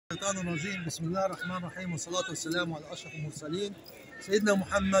الشيطان الرجيم. بسم الله الرحمن الرحيم، والصلاة والسلام على أشرف المرسلين سيدنا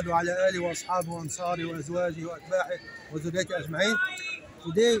محمد وعلى آله وأصحابه وأنصاره وأزواجه وأتباعه وذريته أجمعين.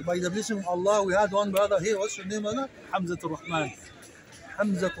 Today, by the blessing of Allah, we had one brother here. What's your name, brother? Hamzatul Rahman.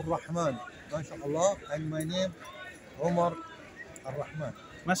 Hamzatul Rahman. MashaAllah. And my name, Omar Al-Rahman.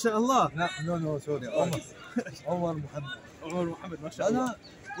 MashaAllah. No, sorry. Omar. Omar Muhammad. Omar Muhammad, MashaAllah.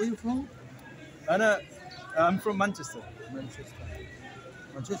 Where you from? I'm from Manchester.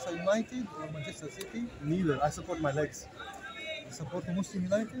 Manchester United or Manchester City? Neither. I support my legs. You support the Muslim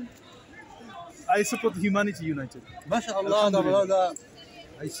United? I support the Humanity United. MashaAllah, the brother.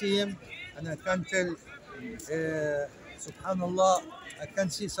 I see him and I can tell, subhanallah, I can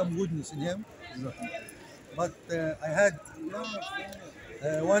see some goodness in him. But I had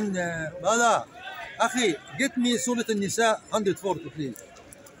one brother, Akhi, get me Surah An-Nisa 140, please.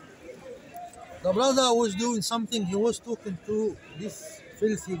 The brother was doing something, he was talking to this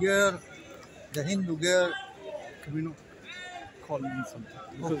filthy girl, the Hindu girl. Can we not call him something?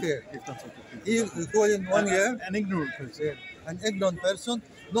 Okay. If that's okay. He calling one girl. An ignorant person. An ignorant person.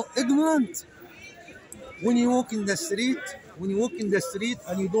 No, ignorant. When you walk in the street,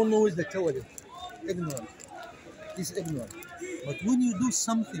 and you don't know where's the toilet, ignorant. It's ignorant. But when you do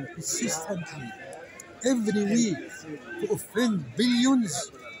something consistently, every week, to offend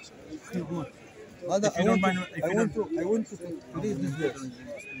billions, I want to read this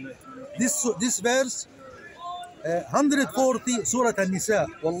verse. This verse, 140 Surah An-Nisa.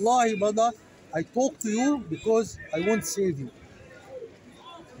 Wallahi, brother, I talk to you because I want to save you.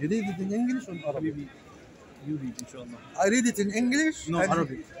 You read it in English or in Arabic? You read, inshallah. I read it in English. No,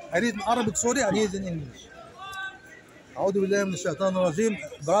 Arabic. I read in Arabic, sorry, I read it in English. أعوذ بالله من الشيطان الرجيم.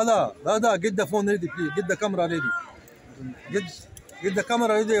 Brother, get the phone ready, please. Get the camera ready. Get the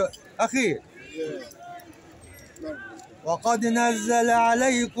camera ready. أخي. وقد نزل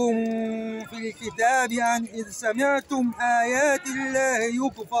عليكم في الكتاب أن إذ سمعتم آيات الله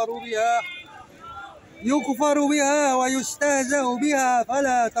يكفر بها ويستهزأ بها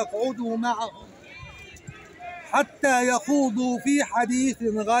فلا تقعدوا معهم حتى يخوضوا في حديث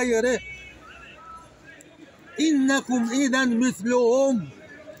غيره إنكم إذا مثلهم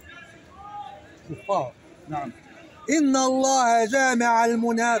كفار. نعم. إن الله جامع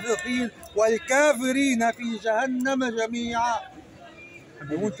المنافقين والكافرين في جهنم جميعا.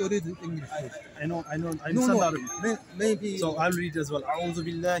 I want to read it in English. I understand Arabic. Maybe. So I'll read as well. أعوذ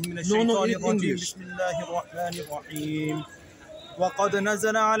بالله من الشيطان الرجيم. بسم الله الرحمن الرحيم. وقد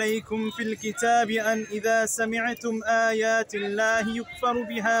نزل عليكم في الكتاب أن إذا سمعتم آيات الله يكفر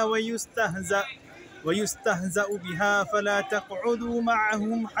بها ويستهزأ بها فلا تقعدوا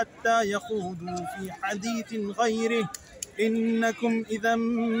معهم حتى يخوضوا في حديث غيره إنكم إذا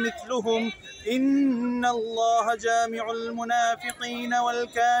مثلهم إن الله جامع المنافقين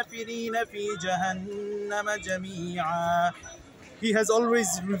والكافرين في جهنم جميعا. He has always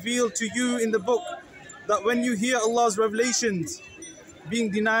revealed to you in the book that when you hear Allah's revelations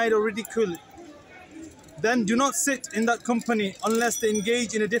being denied or ridiculed, then do not sit in that company unless they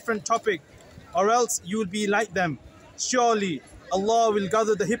engage in a different topic, or else you will be like them. Surely Allah will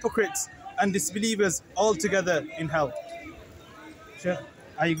gather the hypocrites and disbelievers all together in hell. Sheikh,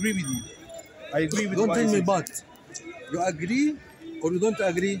 I agree with you. I agree with you. Don't tell me but. You agree or you don't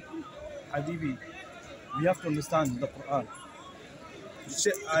agree? Habibi, we have to understand the Quran.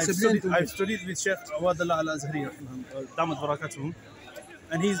 I've studied with Sheikh Awadullah Al-Azhari, Damat Barakatuhum,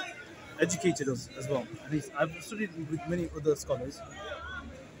 and he's educated us as well. And I've studied with many other scholars.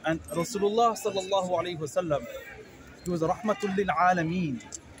 And Rasulullah sallallahu alayhi wasallam, he was a rahmatul lil alameen,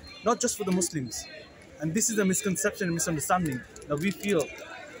 not just for the Muslims. And this is a misconception and misunderstanding that we feel,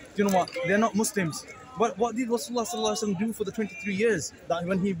 you know what, they're not Muslims. What did Rasulullah sallallahu alayhi wasallam do for the 23 years that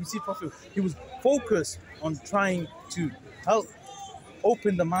when he received Prophet? He was focused on trying to help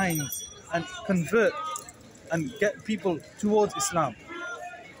open the minds and convert and get people towards Islam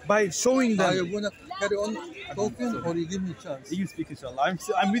by showing them. Are you going to carry on talking or you give me a chance? You speak, inshallah.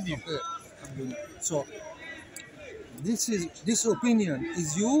 I'm with you. Okay. So, this opinion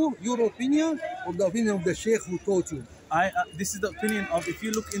is your opinion or the opinion of the Sheikh who taught you? This is the opinion of, if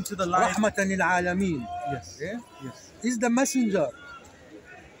you look into the life. Rahmatan lil alameen. Yes. Yeah? Yes. Is the messenger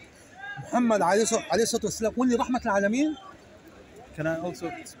Muhammad alayhi salatu wasalam only Rahmat lil alameen? Can I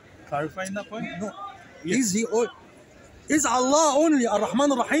also clarify in that point? No. Yes. Is Allah only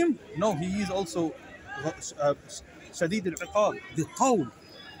Ar-Rahman Ar-Rahim? No, he is also Shadid al-Iqab. The Qawl.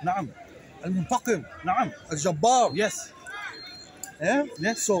 Na'am. Al-Muntaqim. Na'am. Al-Jabbar. Yes. Yeah?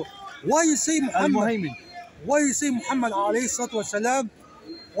 Yes. So, why you say Muhammad? Al-Muhaymin. Why you say Muhammad alayhi salatu wasalam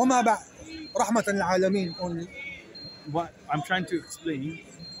وما بعد Rahmatan lil alameen only? What I'm trying to explain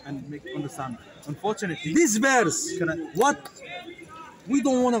and make understand. Unfortunately, This verse, Can I- what? We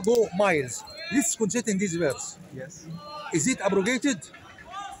don't want to go miles. Let's concentrate in this verse. yes, Is it abrogated?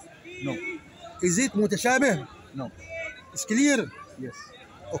 no, Is it mutashabih? no, It's clear? yes.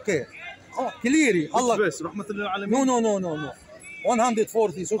 Okay. Oh, clear. Which Allah. verse? Rahmatul Alameen? No.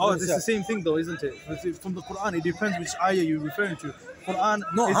 140. Surah Oh, it's Nisa. the same thing though, isn't it? It's from the Quran. It depends which ayah you're referring to. Quran.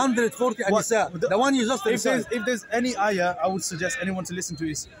 No, is- 140 What- Nisa. The one you just recited. if there's any ayah, I would suggest anyone to listen to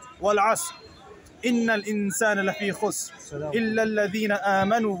is وَالْعَصْرِ إِنَّ الْإِنسَانَ لَفِي خُسْرٍ إِلَّا الَّذِينَ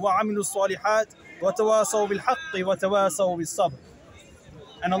آمَنوا وَعَمِلُوا الصَّالِحَاتِ وَتَوَاصَوْا بِالْحَقِّ وَتَوَاصَوْا بِالصَّبْرِ.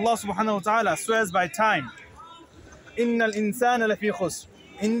 And Allah subhanahu wa ta'ala swears by time. إِنَّ الْإِنسَانَ لَفِي خُسْرٍ.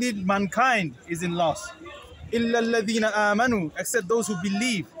 Indeed, mankind is in loss. إِلَّا الَّذِينَ آمَنوا, except those who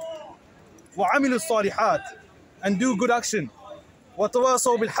believe. وَعَمِلُوا الصَّالِحَاتِ, and do good action.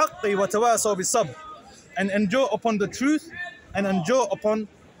 وَتَوَاصَوْا بِالْحَقِّ وَتَوَاصَوْا بِالصَّبْرِ, and endure upon the truth and endure upon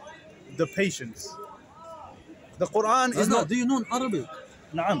the patience. The Quran is not. Do you know in Arabic?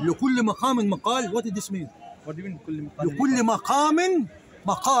 نعم. لكل مقام مقال. What did this mean? What do you mean كل مقام؟ لكل مقام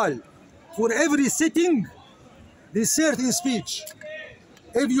مقال. For every sitting, there's certain speech.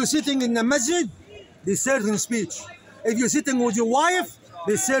 If you're sitting in the masjid, there's certain speech. If you're sitting with your wife,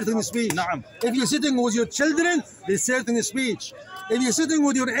 there's certain speech. نعم. If you're sitting with your children, there's certain speech. If you're sitting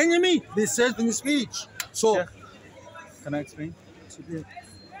with your enemy, there's certain speech. So, Sheikh, can I explain?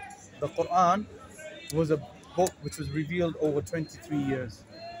 The Quran was a book which was revealed over 23 years.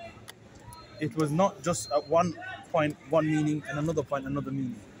 It was not just at one point one meaning and another point another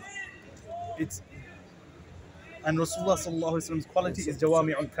meaning. And Rasulullah sallallahu alaihi wasallam's quality is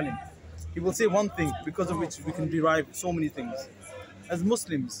jawami'ul kalim. He will say one thing because of which we can derive so many things. As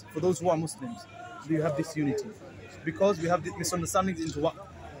Muslims, for those who are Muslims, do you have this unity? Because we have misunderstandings into what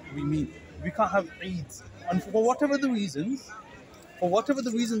we mean. We can't have Eid, and for whatever the reason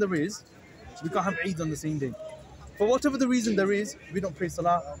there is, we can't have Eid on the same day. For whatever the reason there is, we don't pray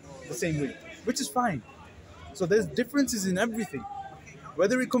Salah the same way, which is fine. So there's differences in everything.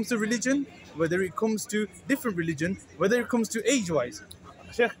 Whether it comes to religion, whether it comes to different religion, whether it comes to age-wise.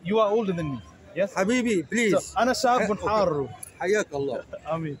 Sheikh, you are older than me. Yes? Habibi, please. So, أنا شاب حار. حياك الله.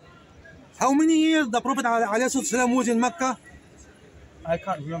 Ameen. How many years the Prophet ﷺ was in Mecca? I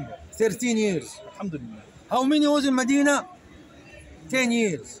can't remember. 13 years. Alhamdulillah. How many was in Medina? 10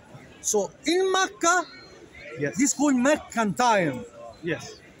 years. So in Mecca, Yes. this called Meccan time.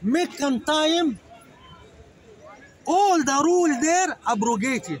 Yes. Meccan time, all the rules there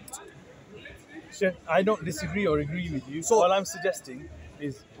abrogated. Sheikh, I don't disagree or agree with you. So- all I'm suggesting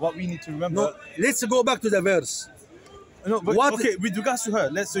is what we need to remember. No, let's go back to the verse. No, but What- okay, with regards to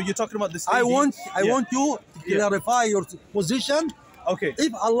her, so you're talking about this I lady. want Yeah. you to Yeah. clarify your position. Okay.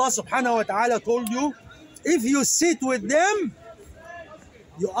 If Allah subhanahu wa ta'ala told you, if you sit with them,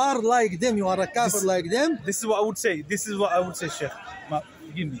 you are like them, you are a kafir like them. This is what I would say. Sheikh.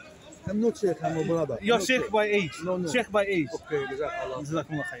 Give me. I'm not Sheikh, I'm a brother. You're Not Sheikh by age. No. Sheikh by age. Okay, jazakallah.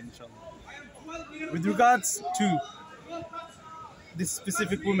 Jazakumullah khair, inshallah. With regards to this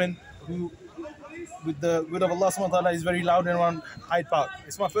specific woman who, with the word of Allah subhanahu wa ta'ala, is very loud and around Hyde Park.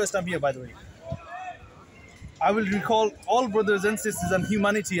 It's my first time here, by the way. I will recall all brothers and sisters and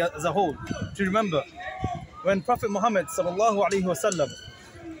humanity as a whole to remember when Prophet Muhammad sallallahu alaihi wasallam,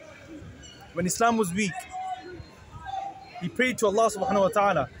 when Islam was weak, he prayed to Allah subhanahu wa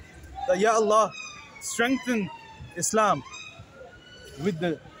ta'ala that, Ya Allah, strengthen Islam with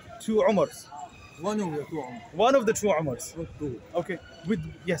the two Umars. One of the two Umar. One of the two Umars. Not two. Okay,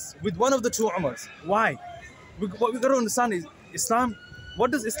 with one of the two Umars. Why? What we got to understand is Islam.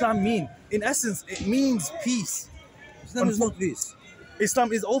 What does Islam mean? In essence, it means peace. Islam is not peace.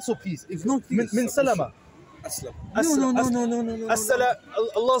 Islam is also peace. It's not peace. Min salama. Aslam. No. As-salam.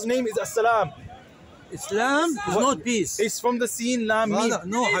 Allah's name is As-salam. Islam is What? not peace. It's from the Seen Lam Mim.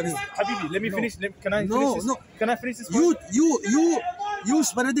 No, Habib. Habibi, let me No. finish. Can I No, finish this? no. Can I finish this? point? You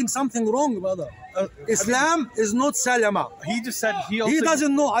spreading something wrong, brother. Islam is not salama. He just said he also. He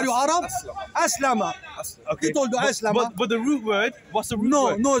doesn't know. Are you Arab? Aslama. Okay. He told you Aslama. But the root word. What's the root No,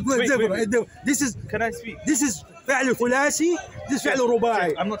 word? no, it's Wait, different. This is Can I speak? فعل ثلاثي. This فعل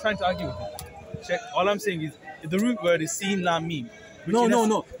رباعي. I'm not trying to argue with you. Check. All I'm saying is the root word is Seen Lam Mim. which No. in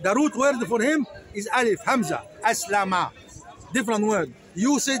essence- The root word for him is alif, hamza, aslama. Different word.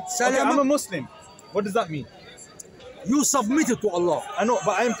 You said Okay, I'm a salama. Muslim. What does that mean? You submitted to Allah. I know,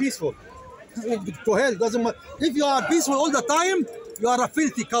 but I am peaceful. To hell, doesn't matter. If you are peaceful all the time, you are a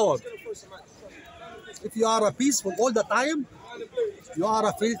filthy coward. If you are a peaceful all the time, you are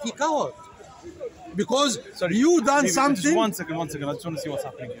a filthy coward. Because Sorry, you done maybe something, Just one second. I just want to see what's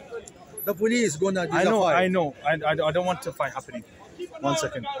happening here. the police gonna I know. fight. I don't want to fight happening. 1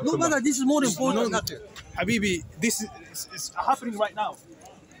 second. No, brother, this is more important. Habibi, this is happening right now.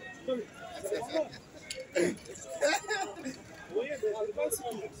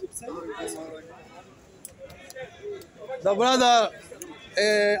 The brother,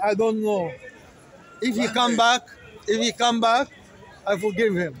 I don't know. If he come back, I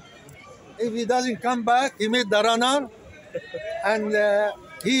forgive him. If he doesn't come back, he made the runner, and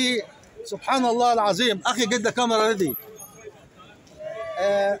he, Subhanallah al-Azim, Akhi, get the camera ready.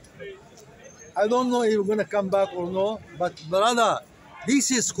 I don't know if he's gonna come back or no, but brother,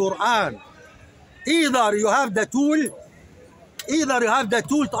 this is Quran. Either you have the tool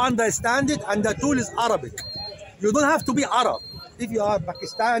to understand it, and the tool is Arabic. You don't have to be Arab. If you are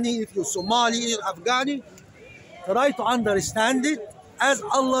Pakistani, if you're Somali, if you're Afghani, try to understand it as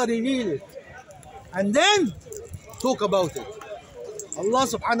Allah revealed it. And then talk about it. Allah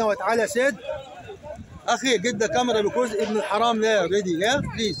subhanahu wa ta'ala said, Akhi, get the camera because Ibn al-Haram there ready, yeah?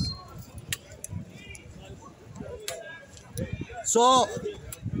 Please. So,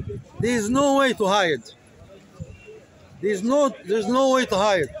 there is no way to hide. There's no way to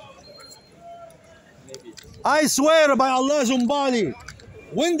hide. I swear by Allah Zumbali,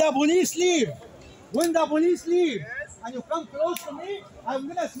 when the police leave, and you come close to me, I'm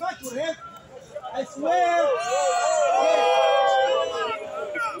gonna smack your head. I swear.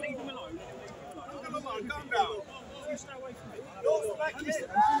 Calm down. Don't smack his head.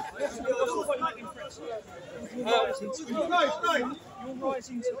 You're rising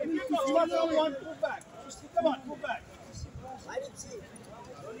to it. Pull back. Come on, pull back. I didn't see it.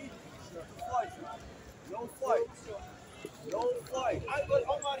 No fight. I got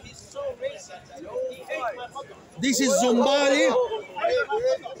Omar, he's so racist. He hates my mother. This is Zumbali.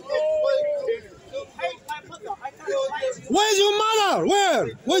 Where's your mother? Where?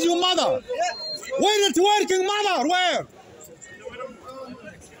 Where's your mother? Where's the working mother? Where?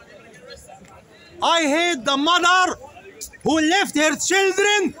 I hate the mother who left her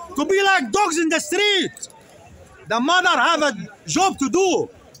children to be like dogs in the street. The mother have a job to do.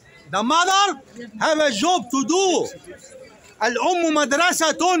 الأم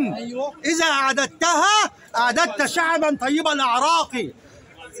مدرسة إذا أعددتها أعددت شعبا طيب الأعراق.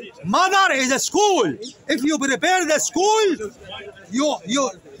 Mother is a school. If you prepare the school, you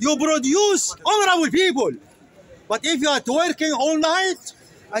produce honorable people. But if you are working all night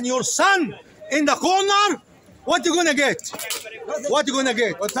and your son in the corner, what you gonna get?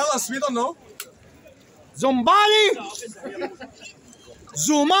 Well, tell us, we don't know. Zumbali,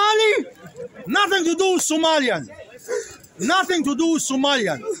 nothing to do with Somalian.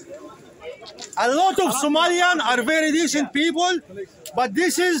 A lot of Somalian are very decent people, but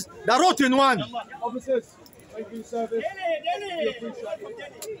this is the rotten one. Officers, thank you, service.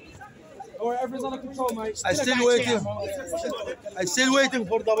 All right, everyone's under control, mate. I'm still waiting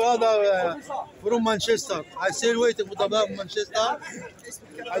for the brother from Manchester.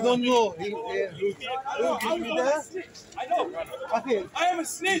 I don't know. He give me there. I know. Okay. I am a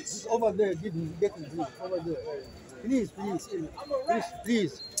snitch. Over there, get him, please. Over there. Please.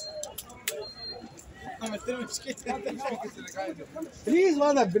 Please,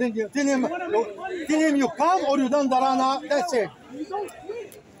 mother, bring him. Tell him you come or you done the rana. That's it.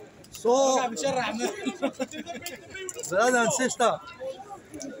 So, brother and sister,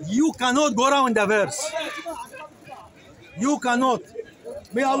 you cannot go around the verse. You cannot.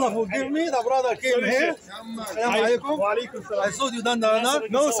 May Allah forgive me. The brother came here. I thought you done the rana.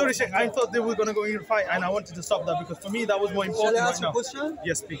 No, sorry, Sheikh. I thought they were going to go in and fight, and I wanted to stop that because for me that was more important. Shall I right ask now. a question?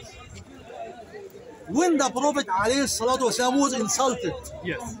 Yes, please. When the Prophet ﷺ was insulted,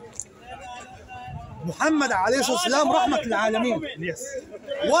 Yes. Muhammad ﷺ Rahmat al-Alameen, Yes.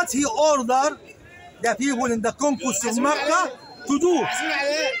 what he ordered the people in the conquest of Mecca to do?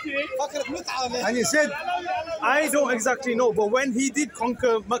 And he said, I don't exactly know, but when he did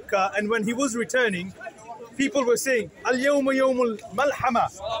conquer Mecca and when he was returning, people were saying, Al-Yawma Yawmul Malhama.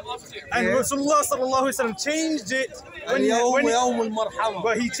 And Yeah. Rasulullah sallallahu alaihi wasallam changed it اليوم يوم المرحمة.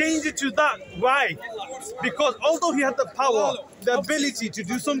 but he changed it to that. Why? Because although he had the power, the ability to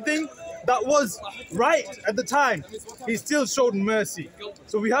do something that was right at the time, he still showed mercy.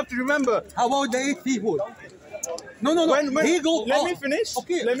 So we have to remember. How about the 8 people? No. Let me finish.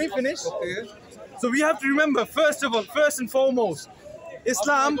 Okay. Let me finish. Okay. So we have to remember, first and foremost,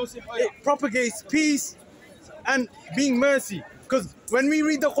 Islam, it propagates peace and being mercy. Because when we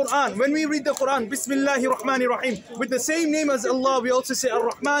read the Quran, Bismillahir Rahmanir Rahim, with the same name as Allah, we also say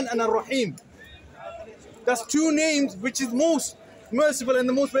Ar-Rahman and Ar-Rahim. That's 2 names which is most merciful and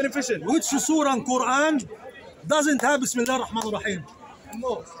the most beneficent. Which surah in Quran doesn't have Bismillah ar-Rahman ar-Rahim?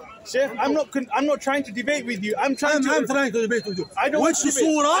 No. Sheikh, I'm not trying to debate with you. I'm trying I'm trying to debate with you. I don't Which want to debate.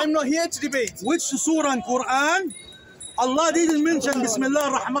 surah? I'm not here to debate. Which surah in Quran? Allah didn't mention Bismillah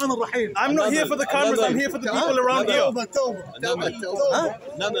ar-Rahman ar-Rahim. I'm not here for the cameras. I'm here for the people around here.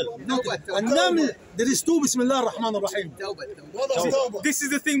 An-Naml, there is two Bismillah ar-Rahman ar-Rahim. This is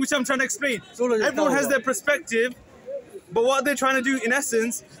the thing which I'm trying to explain. Everyone has their perspective, but what they're trying to do in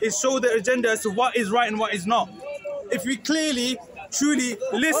essence is show their agenda as to what is right and what is not. If we clearly, truly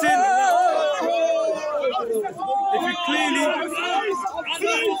listen, if we clearly...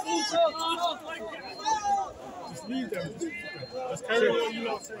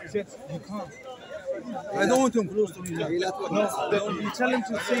 I don't want him close to me. No, you tell him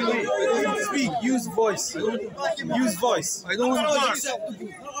to say wait. Speak, use voice. Use voice. I don't want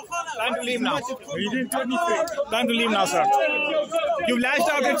Time to leave now. You didn't do anything. Time to leave now, sir. You lashed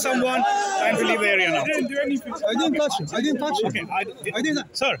out at someone. Time to leave the area now. I didn't touch him. I didn't touch him. Okay, I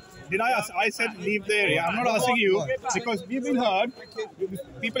didn't. Sir, did I ask? I said leave the area. I'm not asking you because we've been heard.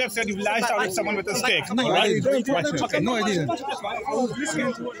 People have said you lashed out at someone with a stick. No, I didn't. Okay, no, I didn't.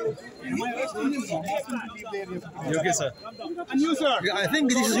 You okay, sir? And you, sir? I think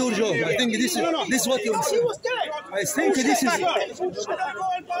this is your job. I think this is what you're saying. I think this is. Come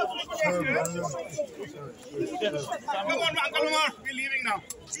on, Uncle Omar, we're leaving now.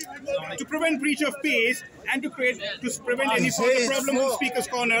 To prevent breach of peace and to prevent any further problem with Speaker's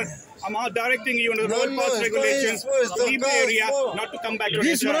Corner, I'm directing you under the road pass regulations to leave the area, not to come back to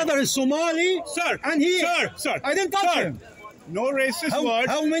This brother is Somali. Sir, And he. sir, I didn't touch him. No racist words,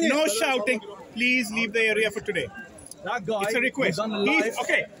 how many- no shouting. Please leave the area for today. That guy, It's a request.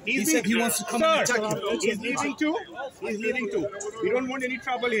 He said he wants to come and attack you. He's leaving too. He's leaving too. We don't want any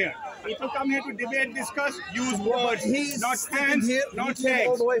trouble here. People come here to debate, discuss, use words, not hands, not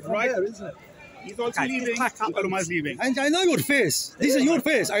legs. Right? He's also leaving. Uncle Omar's leaving. And I know your face. This is your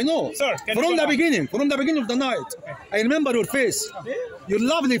face. I know. Sir, can you from the come beginning, from the beginning of the night, I remember your face. Your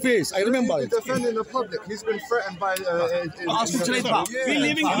lovely face. I remember it. Defending the public. He's been threatened by. Ask him to leave. He's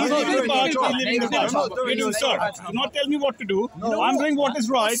leaving. He's leaving the park. He's leaving the park. Sir, do not tell me what to do. I'm doing what is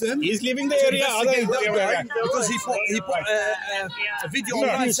right. He's leaving the area. Because he put a video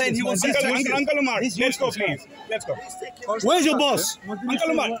online saying he wants Uncle Omar, let's go, please. Let's go. Where's your boss?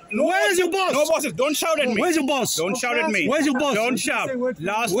 Uncle Omar, Where's your boss? No bosses. Don't shout at me. Where's your boss? Don't shout at me. Where's your boss? Don't shout.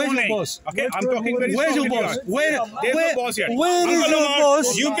 Last Where's your warning. boss? Okay, I'm talking very Where's your slowly boss? to you. Where? There's no boss yet. Where is Uncle your Omar,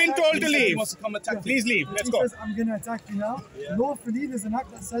 boss? you've been told to leave. Please leave. Let's go. I'm going to attack you now. Lawfully, there's an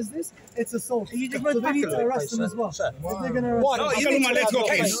act that says this. It's assault. So they need to arrest them as well. If they're going to arrest them. Uncle Omar, let's go,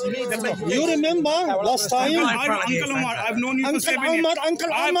 please. You remember last time? Uncle Omar, I've known you for 7 years. Uncle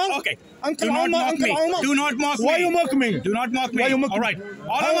Omar. Okay. Uncle Do not Omar, mock Uncle me. Omar. Do not mock me. Why you mock me? Do not mock me. Why you mock All me? right.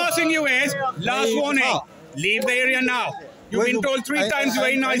 All I'm asking you is, last warning. Leave the area now. You've been told 3 times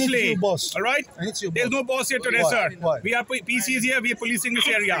very nicely. All right? There's no boss here today, sir. Why? We are PCs here. We are policing this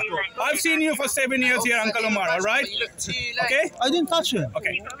area. I've seen you for 7 years here, Uncle Omar. All right? Okay? I didn't touch him.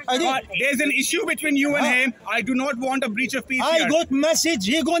 Okay. I didn't. There's an issue between you and him. I do not want a breach of peace I here. got message.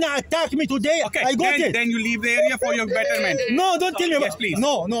 He gonna attack me today. Okay. I got it. Then you leave the area for your betterment. No, don't tell me. Yes, please.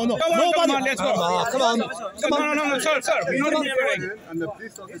 No. Come on, Nobody. come on, let's go. Come on. No, sir. We're not interfering. And the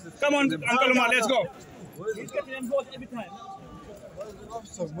police officers. Come on, Uncle Omar, let's go.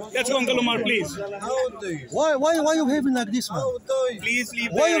 Let's go, Uncle Omar, please. Why you behaving like this, man? Please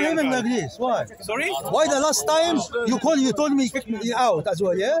leave the Why you area, behaving Uncle. like this? Why? Sorry? Why the last time you told me kick me out as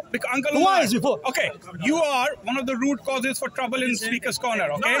well, yeah? Because Uncle Omar, Twice before. okay, you are one of the root causes for trouble in Speaker's Corner,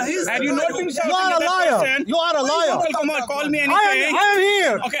 okay? Had you not been shouting You are at a that liar. person, You are a liar. Uncle Omar, call me anything. I am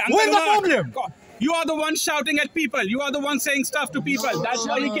here. Okay, Uncle Where's the Omar, problem? You are the one shouting at people. You are the one saying stuff to people. That's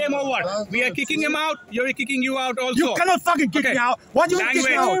why he came over. We are kicking him out. You're kicking you out also. You cannot fucking kick me out. Why do you kick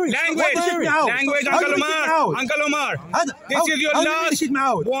me out? Why do you kick me out? Language, How Uncle you kick me Omar. out? Uncle Omar. This is your how you mean you kick me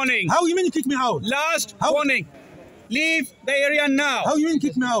out? last warning. How you mean you kick me out? Last How- warning. Leave the area now. How you mean you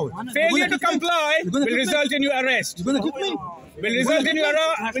kick me out? Failure to comply You're will gonna kick me? result in your arrest. You gonna kick me? Will result in your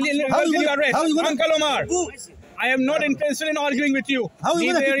How you arrest. gonna- Uncle Omar, I am not interested in arguing with you. How you Leave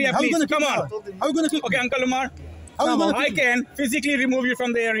gonna the kick me? area, How you please. gonna kick Come me on. out? How you gonna kick Okay, me? Uncle Omar. How you gonna I kick me? can physically remove you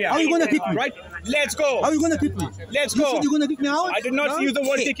from the area. How you gonna kick me? Right? Let's go. How you gonna kick me? Let's You go. said you're gonna kick me out? I did not use the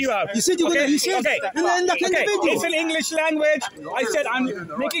word kick you out. You said you're gonna. You said Okay. in the video. It's an English language. I said I'm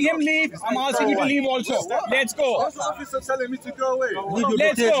making him leave. I'm asking you to leave also. Let's go. What's the officer telling me to go away?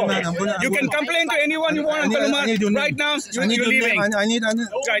 Let's go. You can complain to anyone you want, Uncle Omar. Right now, you're leaving. I need.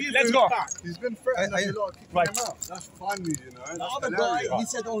 Right, let's go. He's been threatened and you're kicking him out. That's funny, you know. The other guy, he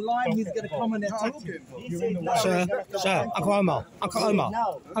said online he's going to come and attack you. Sir, Uncle Omar, Uncle Omar,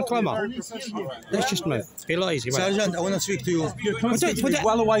 Uncle Omar. Let's just move. Be a lot easier. Sergeant, I want to speak to you. You can speak to me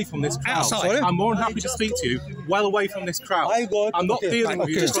well away from this crowd. Outside. I'm more than happy to speak to you well away from this crowd. I'm not dealing with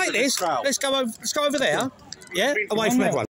you. Just take this. Let's go over there. Yeah, away from everyone.